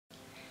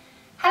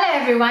Hello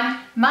everyone,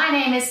 my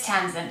name is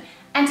Tamsin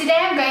and today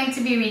I'm going to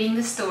be reading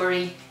the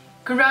story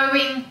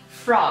Growing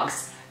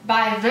Frogs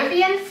by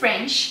Vivian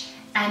French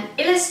and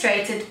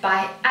illustrated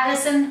by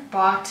Alison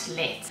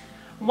Bartlett.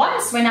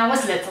 Once when I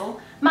was little,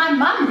 my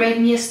mum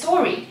read me a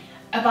story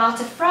about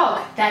a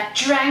frog that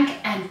drank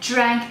and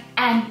drank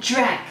and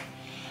drank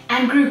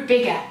and grew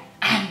bigger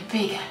and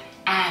bigger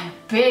and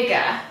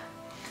bigger.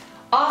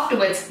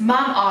 Afterwards,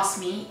 Mum asked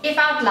me if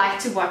I'd like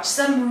to watch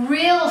some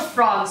real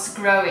frogs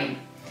growing.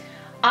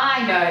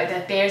 I know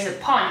that there's a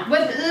pond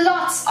with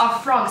lots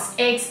of frogs'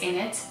 eggs in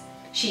it,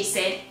 she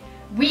said.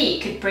 We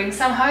could bring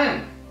some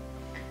home.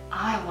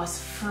 I was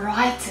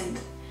frightened.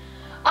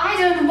 I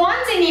don't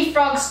want any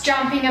frogs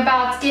jumping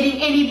about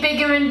getting any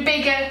bigger and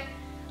bigger,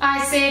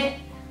 I said.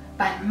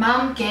 But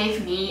Mum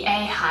gave me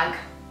a hug.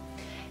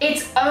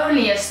 It's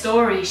only a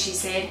story, she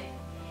said.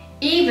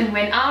 Even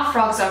when our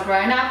frogs are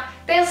grown up,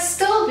 they'll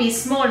still be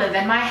smaller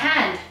than my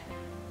hand.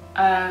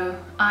 Oh,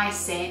 I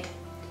said.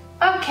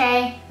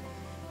 Okay.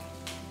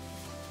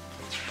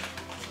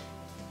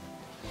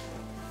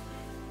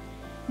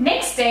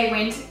 Next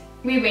day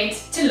we went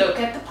to look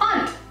at the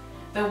pond.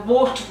 The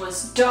water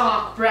was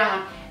dark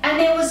brown and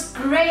there was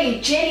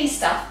grey jelly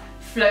stuff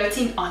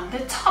floating on the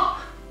top.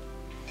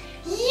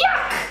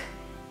 Yuck!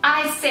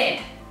 I said.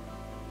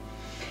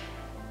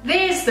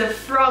 There's the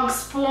frog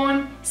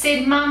spawn,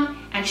 said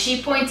Mum, and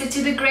she pointed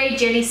to the grey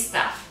jelly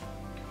stuff.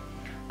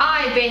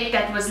 I bet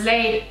that was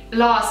laid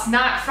last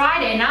night,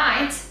 Friday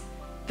night.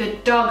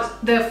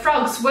 The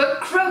frogs were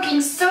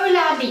croaking so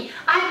loudly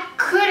I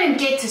couldn't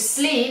get to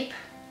sleep.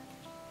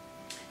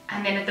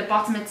 And then at the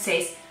bottom it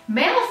says,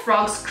 male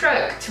frogs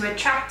croak to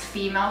attract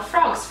female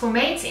frogs for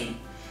mating.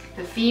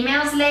 The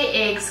females lay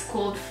eggs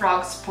called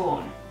frog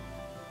spawn.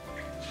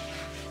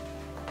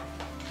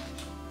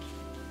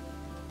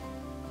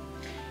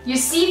 You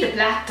see the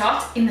black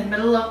dot in the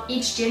middle of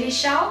each jelly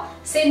shell,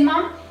 said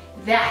Mum?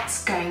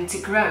 That's going to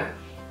grow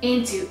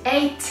into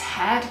a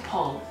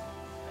tadpole.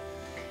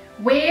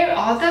 Where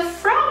are the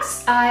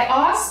frogs? I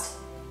asked.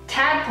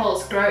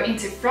 Tadpoles grow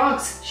into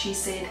frogs, she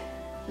said.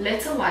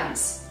 Little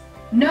ones.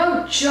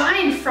 No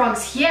giant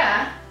frogs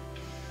here.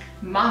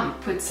 Mum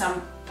put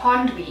some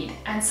pondweed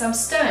and some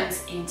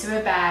stones into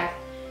a bag.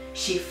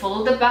 She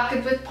filled the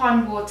bucket with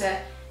pond water.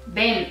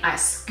 Then I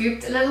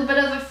scooped a little bit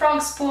of the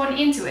frog spawn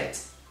into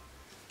it.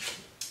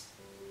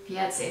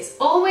 Here it says,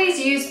 always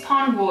use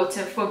pond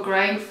water for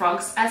growing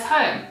frogs at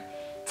home.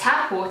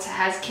 Tap water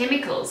has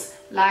chemicals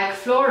like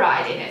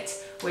fluoride in it,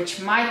 which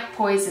might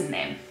poison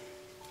them.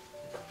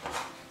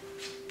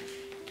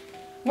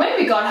 When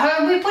we got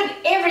home, we put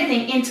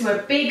everything into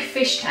a big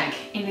fish tank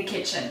in the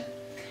kitchen.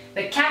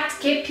 The cat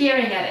kept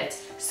peering at it,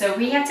 so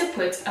we had to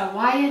put a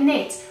wire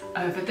net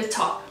over the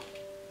top.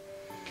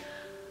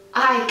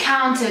 I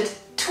counted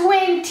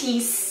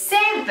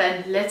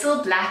 27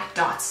 little black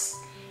dots.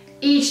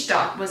 Each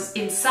dot was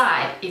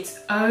inside its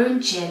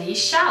own jelly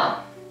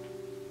shell.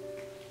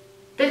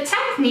 The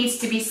tank needs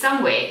to be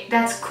somewhere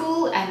that's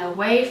cool and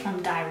away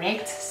from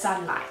direct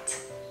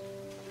sunlight.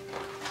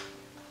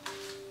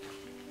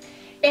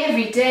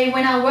 Every day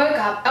when I woke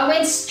up, I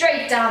went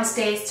straight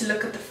downstairs to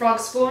look at the frog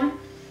spawn.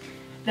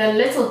 The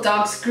little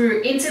dogs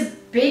grew into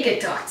bigger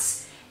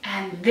dots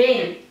and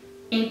then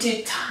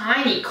into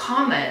tiny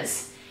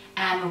commas.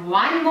 And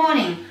one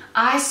morning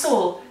I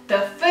saw the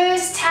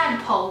first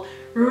tadpole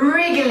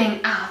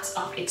wriggling out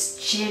of its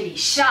jelly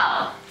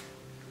shell.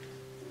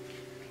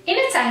 In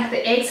a tank,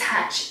 the eggs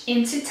hatch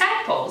into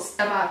tadpoles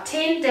about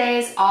 10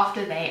 days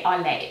after they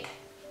are laid.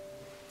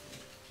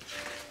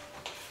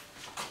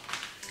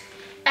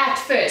 At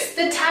first,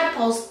 the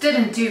tadpoles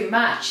didn't do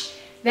much.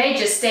 They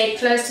just stayed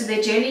close to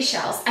their jelly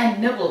shells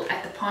and nibbled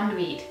at the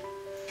pondweed.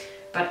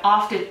 But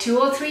after 2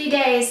 or 3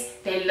 days,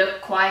 they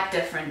looked quite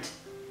different.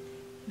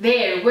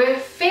 There were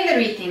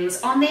feathery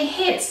things on their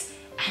heads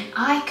and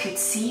I could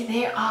see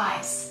their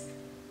eyes.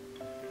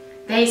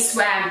 They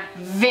swam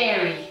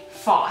very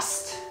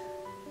fast.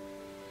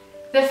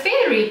 The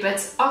feathery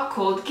bits are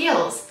called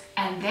gills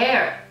and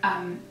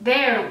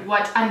they're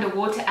what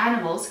underwater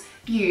animals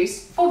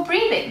use for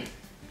breathing.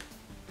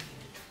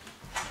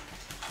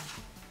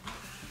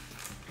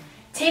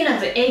 10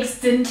 of the eggs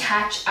didn't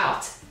hatch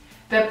out.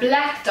 The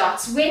black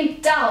dots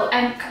went dull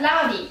and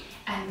cloudy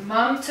and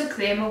Mum took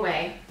them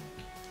away.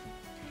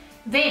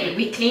 Then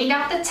we cleaned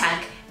out the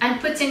tank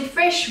and put in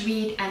fresh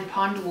weed and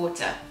pond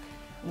water.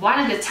 One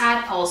of the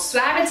tadpoles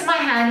swam into my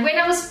hand when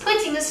I was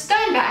putting a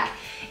stone back.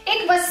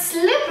 It was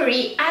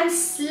slippery and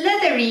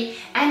slithery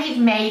and it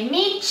made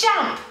me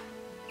jump.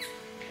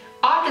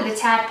 After the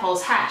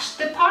tadpoles hatch,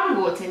 the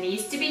pond water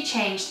needs to be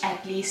changed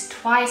at least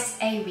twice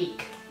a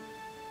week.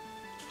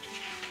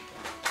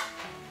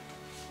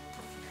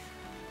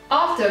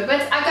 After a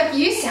bit, I got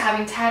used to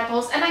having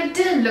tadpoles and I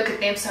didn't look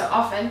at them so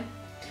often.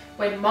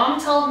 When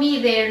Mom told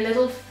me their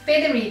little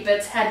feathery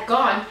bits had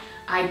gone,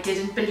 I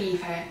didn't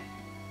believe her.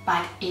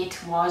 But it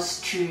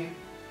was true.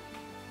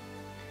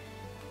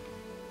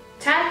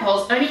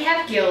 Tadpoles only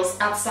have gills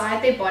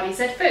outside their bodies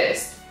at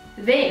first.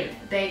 Then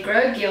they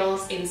grow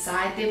gills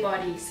inside their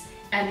bodies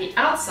and the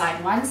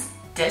outside ones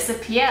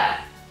disappear.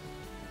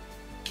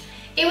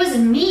 It was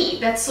me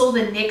that saw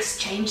the next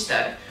change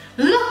though.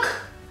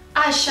 "Look!"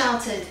 I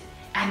shouted,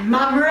 and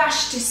Mum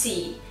rushed to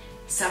see.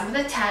 Some of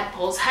the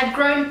tadpoles had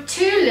grown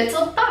 2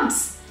 little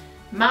bumps.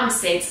 Mum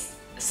says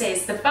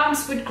the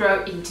bumps would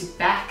grow into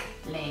back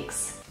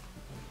legs.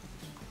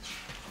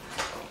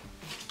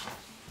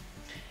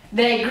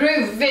 They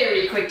grew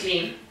very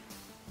quickly.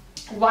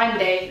 One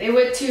day there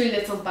were 2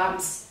 little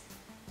bumps.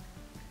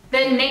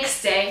 The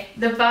next day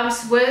the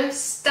bumps were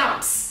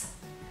stumps.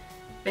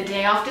 The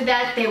day after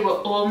that they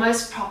were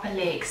almost proper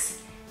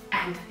legs.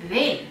 And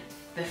then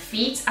the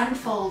feet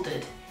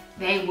unfolded.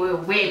 They were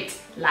webbed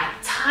like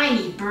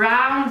tiny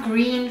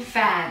brown-green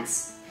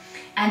fans.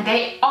 "And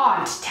they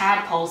aren't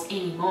tadpoles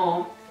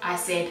anymore," I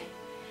said.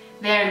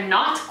 "They're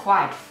not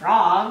quite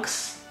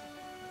frogs."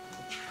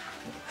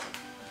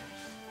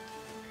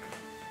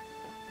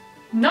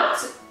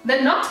 The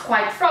not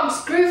quite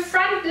frogs grew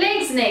front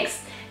legs next,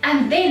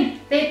 and then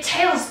their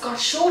tails got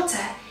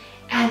shorter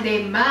and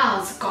their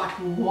mouths got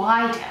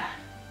wider.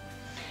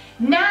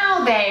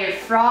 "Now they're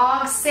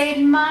frogs," said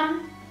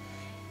Mum.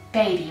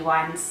 "Baby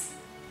ones."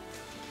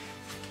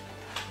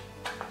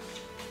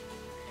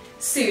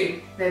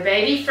 Soon the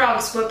baby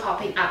frogs were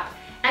popping up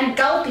and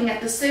gulping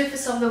at the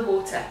surface of the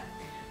water.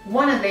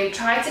 One of them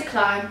tried to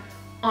climb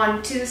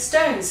onto the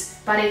stones,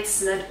 but it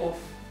slid off.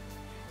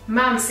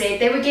 Mum said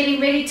they were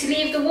getting ready to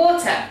leave the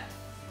water.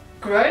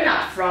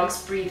 "Grown-up frogs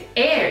breathe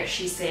air,"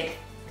 she said.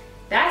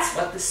 "That's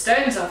what the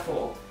stones are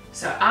for,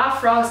 so our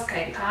frogs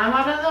can climb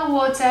out of the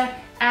water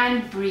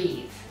and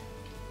breathe."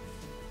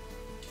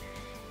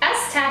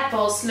 As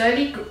tadpoles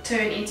slowly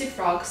turn into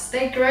frogs,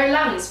 they grow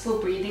lungs for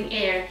breathing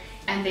air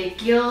and their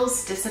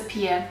gills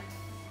disappear.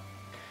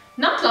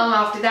 Not long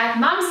after that,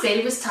 Mum said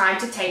it was time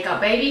to take our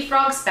baby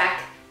frogs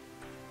back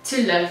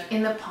to live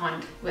in the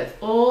pond with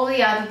all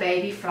the other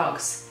baby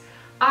frogs.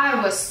 I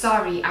was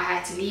sorry I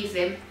had to leave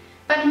them,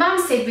 but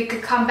Mum said we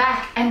could come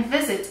back and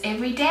visit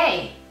every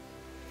day.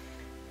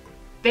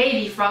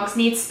 Baby frogs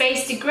need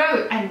space to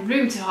grow and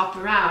room to hop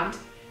around.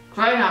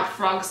 Grown-up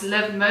frogs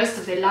live most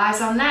of their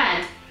lives on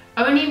land,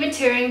 only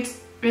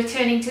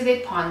returning to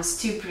their ponds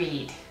to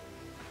breed.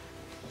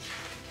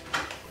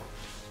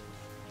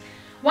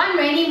 One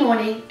rainy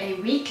morning, a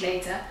week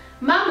later,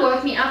 Mum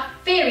woke me up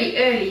very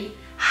early.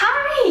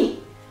 "Hurry!"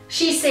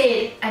 she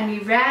said, and we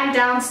ran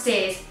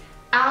downstairs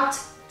out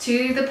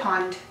to the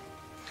pond.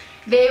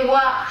 There were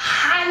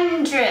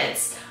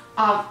hundreds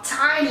of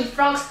tiny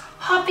frogs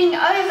hopping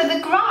over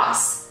the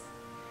grass.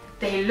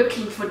 "They're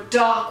looking for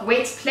dark,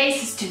 wet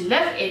places to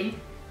live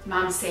in,"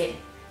 Mum said.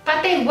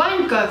 "But they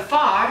won't go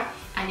far,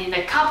 and in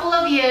a couple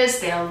of years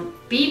they'll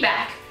be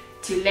back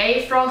to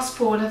lay frog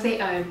spawn of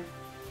their own."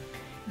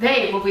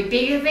 "They will be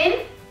bigger then?"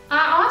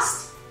 I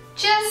asked.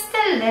 "Just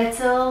a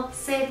little,"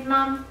 said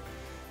Mum.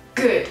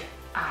 "Good,"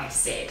 I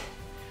said.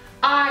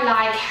 I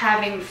like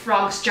having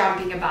frogs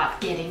jumping about,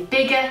 getting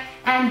bigger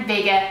and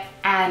bigger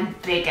and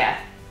bigger.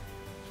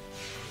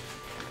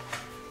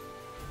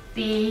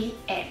 The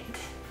end.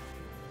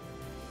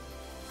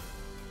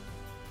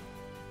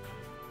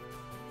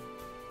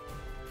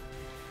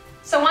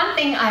 So one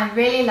thing I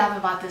really love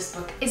about this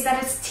book is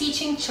that it's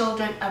teaching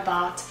children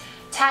about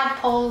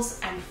tadpoles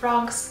and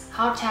frogs,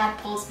 how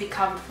tadpoles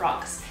become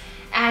frogs.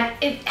 And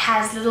it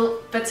has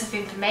little bits of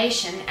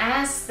information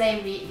as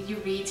you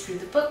read through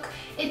the book.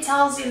 It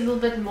tells you a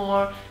little bit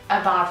more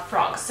about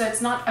frogs, so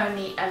it's not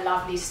only a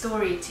lovely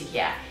story to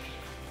hear.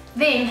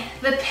 Then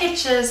the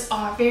pictures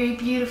are very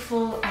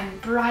beautiful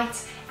and bright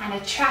and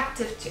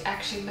attractive to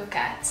actually look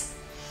at.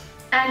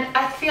 And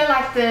I feel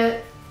like the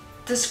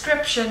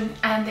description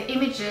and the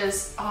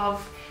images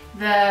of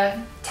the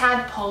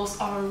tadpoles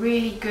are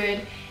really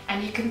good,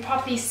 and you can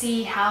probably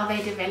see how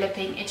they're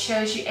developing. It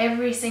shows you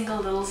every single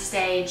little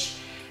stage.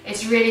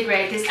 It's really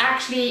great. There's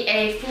actually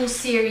a full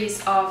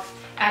series of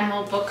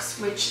animal books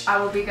which I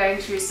will be going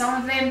through some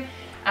of them,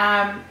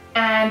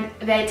 and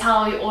they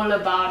tell you all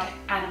about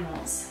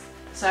animals.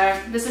 So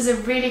this is a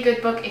really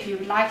good book if you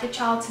would like your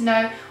child to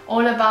know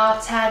all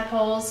about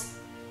tadpoles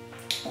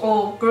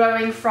or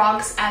growing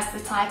frogs, as the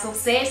title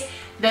says.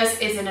 This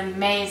is an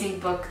amazing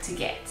book to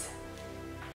get.